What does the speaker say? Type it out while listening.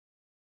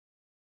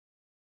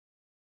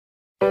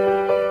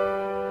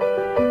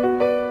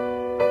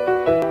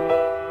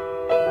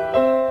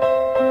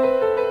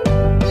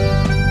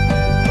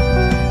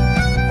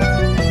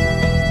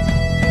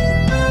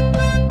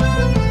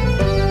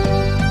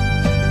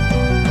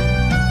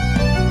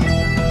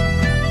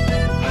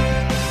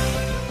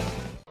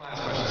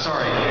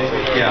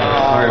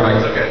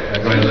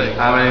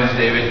name's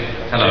David.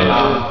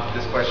 Hello.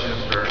 This question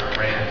is for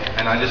Rainn,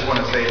 and I just want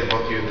to say to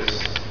both of you,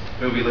 this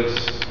movie looks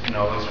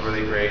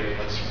really great.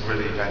 Looks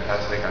really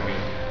fantastic. I mean,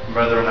 my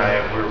brother and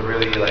I, we're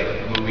really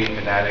like movie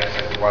fanatics.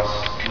 Like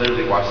we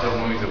literally watch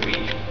several movies a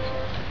week,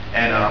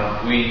 and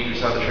we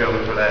saw the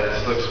trailer for that.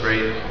 This looks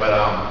great, but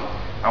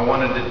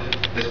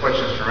this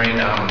question is for Rainn.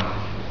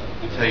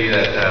 Tell you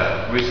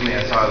that recently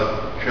I saw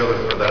the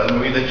trailer for the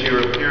movie that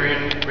you're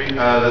appearing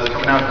that's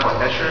coming out called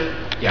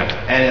Hesher. Yeah.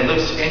 And it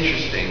looks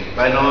interesting,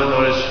 but I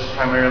noticed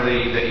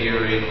primarily that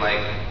you're in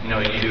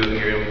you're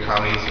in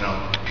comedies,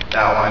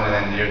 that one, and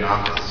then you're in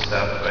Office and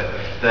stuff. But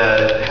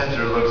the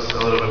Hesher looks a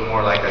little bit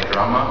more like a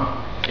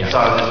drama. Yeah. So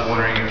I was just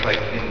wondering if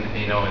in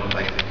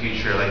the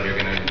future, like you're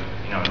gonna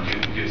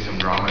do some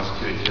dramas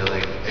to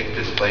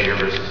display your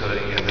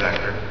versatility as an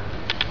actor.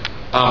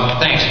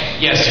 Thanks.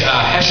 Yes,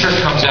 Hesher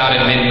comes out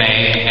in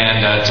mid-May,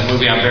 and it's a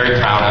movie I'm very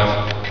proud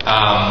of.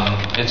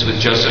 It's with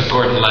Joseph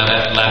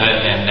Gordon-Levitt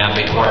and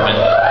Natalie Portman.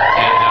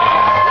 And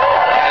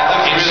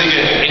it looks really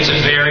good. It's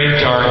a very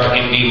dark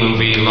indie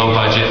movie, low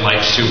budget,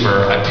 like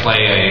Super. I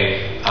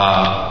play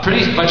a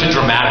pretty much a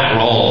dramatic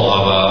role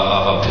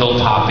of a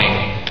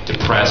pill-popping,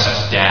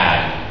 depressed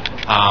dad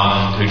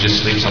who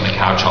just sleeps on the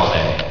couch all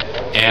day.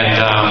 And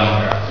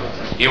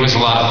it was a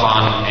lot of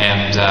fun,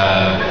 and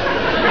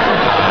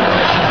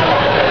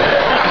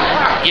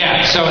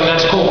yeah, so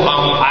that's cool.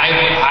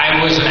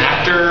 I was an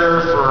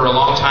actor for a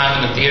long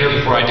time in the theater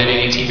before I did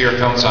any TV or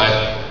film, so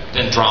I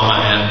did drama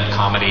and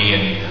comedy,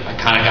 and I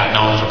kind of got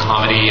known for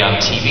comedy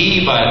on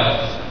TV, but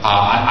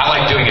I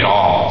like doing it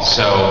all,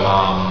 so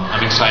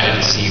I'm excited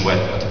to see what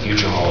the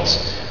future holds.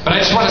 But I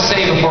just want to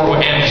say before we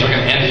end, because we're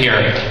going to end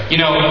here,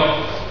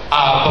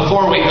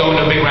 before we go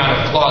into a big round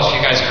of applause for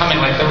you guys coming,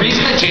 like the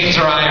reason that James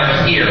or I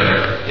are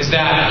here is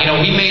that,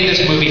 we made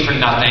this movie for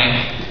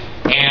nothing.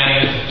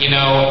 And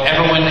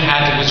everyone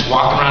had to just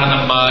walk around in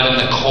the mud and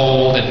the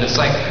cold, and this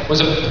was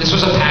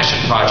a passion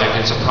project.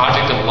 It's a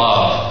project of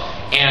love,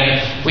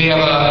 and we have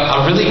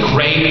a really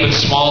great but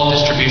small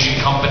distribution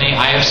company.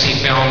 IFC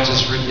Films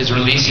is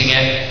releasing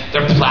it.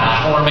 They're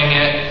platforming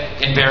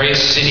it in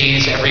various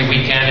cities every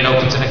weekend. It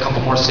opens in a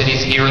couple more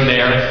cities here and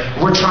there.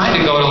 We're trying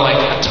to go to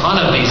a ton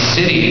of these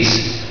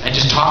cities and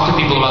just talk to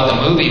people about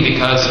the movie,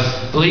 because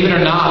believe it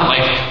or not,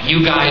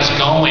 you guys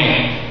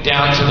going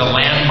down to the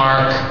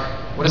landmark.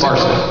 What is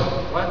Varsity.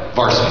 it? What?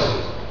 Varsity.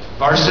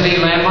 Varsity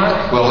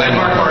Landmark? Well,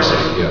 Landmark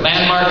Varsity, yeah.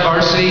 Landmark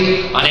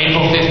Varsity on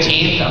April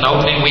 15th, on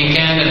opening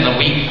weekend, and the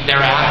week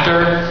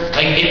thereafter.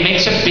 It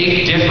makes a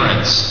big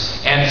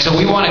difference. And so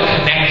we want to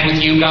connect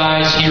with you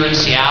guys here in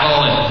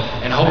Seattle,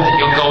 and hope that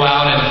you'll go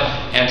out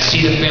and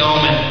see the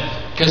film,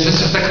 because this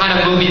is the kind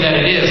of movie that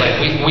it is.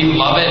 We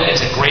love it.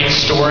 It's a great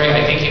story.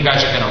 I think you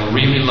guys are going to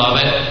really love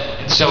it.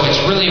 And so it's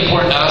really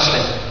important to us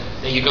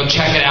that you go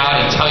check it out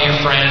and tell your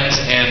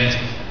friends, and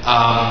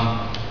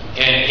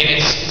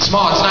it's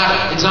small.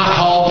 It's not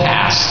hall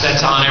pass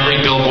that's on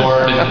every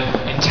billboard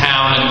in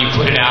town, and you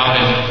put it out,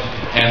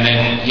 and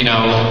then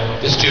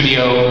the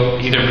studio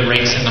either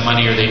rakes in the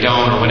money or they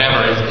don't or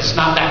whatever. It's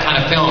not that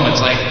kind of film. It's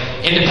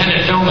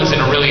independent film is in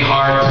a really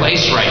hard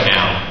place right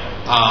now,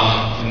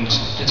 and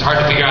it's hard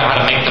to figure out how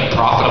to make them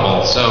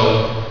profitable.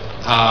 So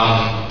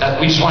that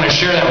we just want to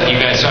share that with you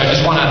guys. So I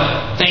just want to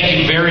thank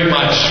you very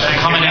much for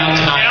coming out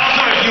tonight. And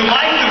also, if you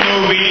like the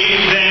movie,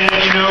 then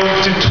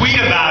to tweet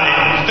about it,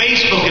 and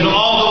Facebook, and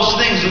all those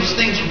things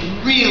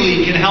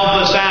really can help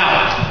us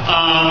out.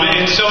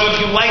 And so if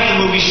you like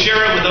the movie,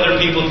 share it with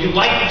other people. If you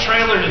like the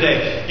trailer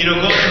today, go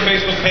to the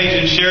Facebook page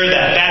and share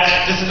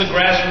that. This is a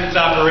grassroots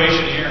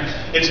operation here.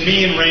 It's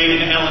me and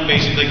Rainn and Ellen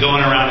basically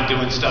going around and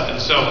doing stuff. And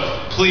so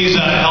please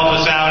help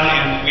us out,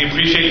 and we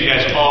appreciate you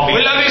guys all being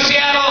here. We love you,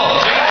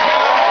 Seattle!